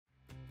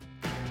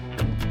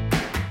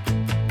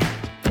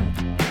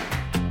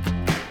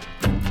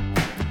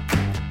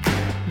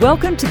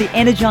Welcome to the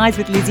Energize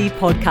with Lizzie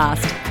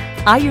podcast.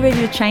 Are you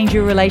ready to change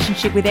your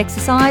relationship with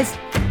exercise?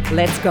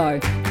 Let's go.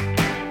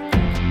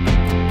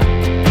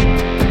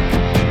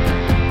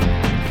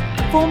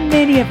 For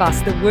many of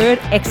us, the word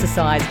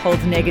exercise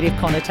holds negative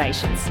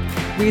connotations.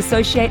 We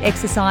associate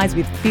exercise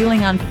with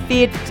feeling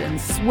unfit and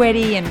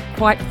sweaty, and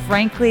quite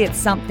frankly, it's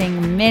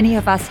something many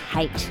of us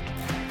hate.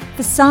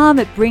 For some,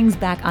 it brings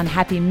back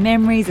unhappy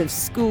memories of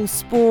school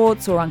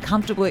sports or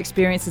uncomfortable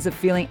experiences of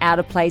feeling out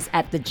of place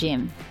at the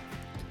gym.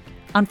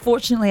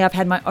 Unfortunately, I've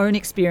had my own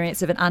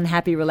experience of an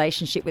unhappy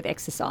relationship with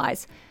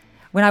exercise.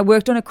 When I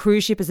worked on a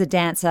cruise ship as a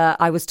dancer,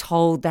 I was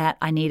told that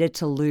I needed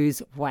to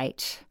lose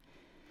weight.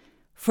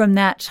 From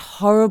that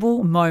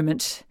horrible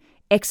moment,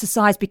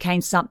 exercise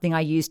became something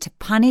I used to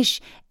punish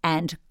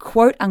and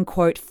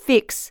quote-unquote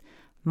fix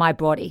my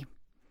body.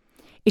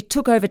 It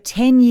took over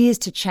 10 years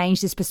to change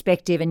this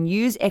perspective and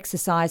use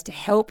exercise to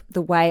help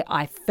the way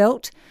I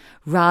felt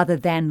rather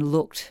than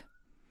looked.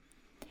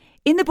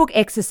 In the book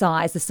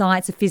Exercise, The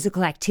Science of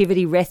Physical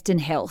Activity, Rest and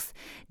Health,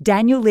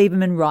 Daniel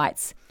Lieberman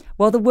writes,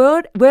 while the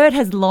word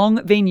has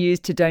long been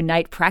used to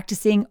donate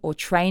practicing or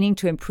training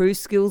to improve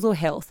skills or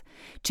health,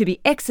 to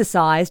be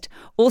exercised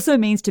also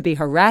means to be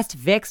harassed,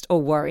 vexed,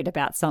 or worried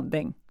about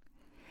something.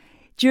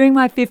 During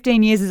my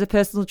 15 years as a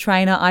personal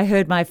trainer, I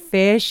heard my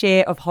fair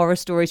share of horror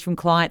stories from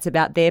clients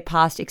about their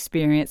past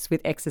experience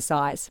with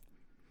exercise.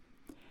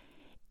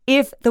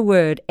 If the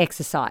word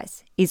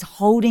exercise is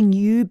holding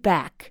you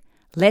back,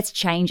 let's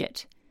change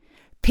it.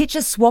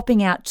 Picture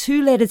swapping out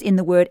 2 letters in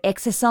the word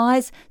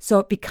exercise so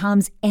it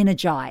becomes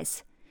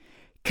energize.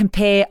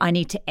 Compare I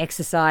need to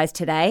exercise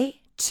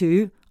today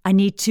to I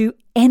need to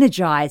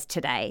energize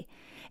today.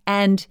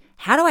 And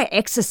how do I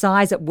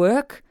exercise at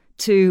work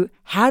to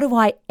how do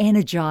I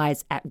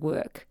energize at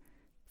work?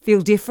 Feel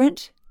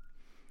different?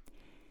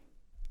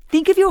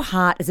 Think of your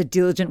heart as a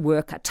diligent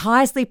worker,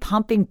 tirelessly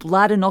pumping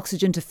blood and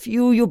oxygen to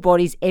fuel your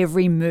body's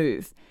every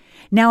move.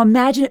 Now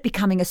imagine it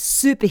becoming a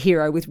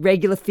superhero with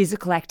regular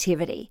physical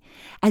activity.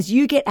 As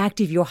you get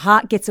active, your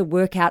heart gets a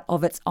workout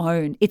of its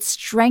own. It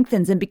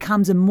strengthens and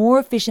becomes a more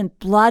efficient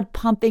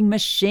blood-pumping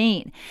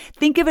machine.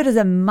 Think of it as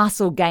a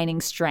muscle gaining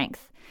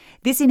strength.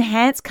 This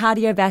enhanced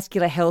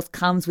cardiovascular health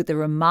comes with a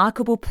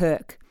remarkable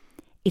perk.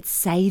 It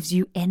saves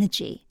you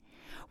energy.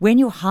 When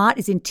your heart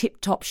is in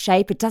tip-top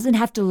shape, it doesn't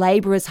have to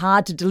labor as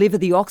hard to deliver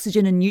the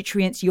oxygen and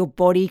nutrients your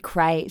body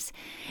craves.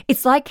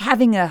 It's like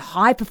having a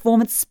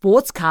high-performance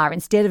sports car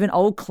instead of an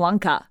old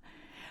clunker.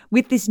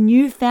 With this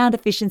newfound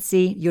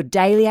efficiency, your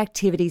daily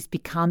activities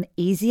become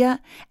easier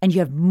and you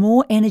have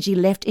more energy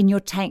left in your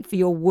tank for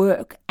your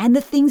work and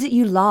the things that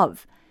you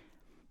love.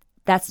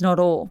 That's not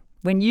all.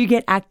 When you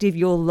get active,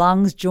 your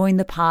lungs join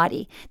the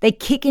party. They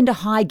kick into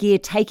high gear,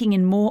 taking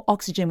in more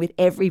oxygen with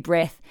every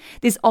breath.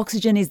 This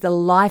oxygen is the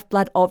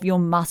lifeblood of your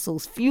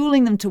muscles,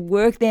 fueling them to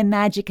work their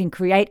magic and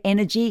create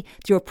energy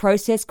through a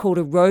process called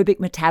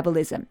aerobic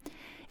metabolism.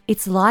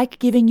 It's like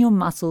giving your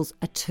muscles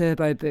a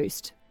turbo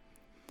boost.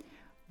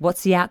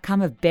 What's the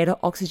outcome of better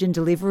oxygen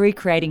delivery,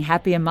 creating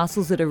happier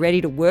muscles that are ready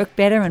to work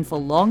better and for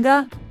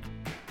longer?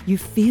 You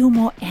feel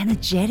more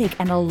energetic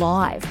and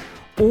alive.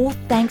 All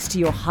thanks to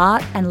your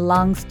heart and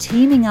lungs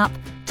teaming up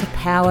to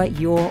power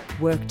your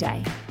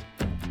workday.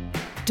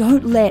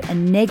 Don't let a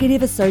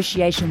negative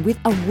association with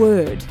a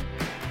word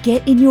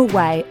get in your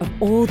way of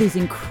all these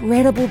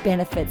incredible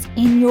benefits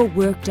in your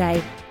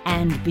workday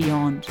and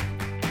beyond.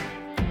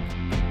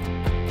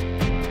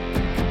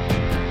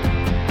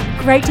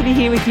 Great to be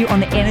here with you on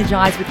the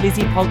Energize with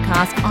Lizzie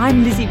podcast.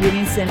 I'm Lizzie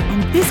Williamson,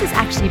 and this has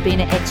actually been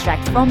an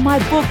extract from my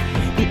book,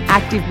 The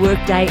Active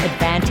Workday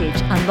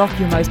Advantage. Unlock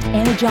your most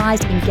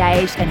energized,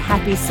 engaged, and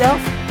happy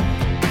self.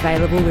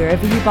 Available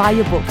wherever you buy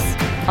your books.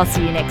 I'll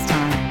see you next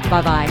time.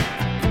 Bye-bye.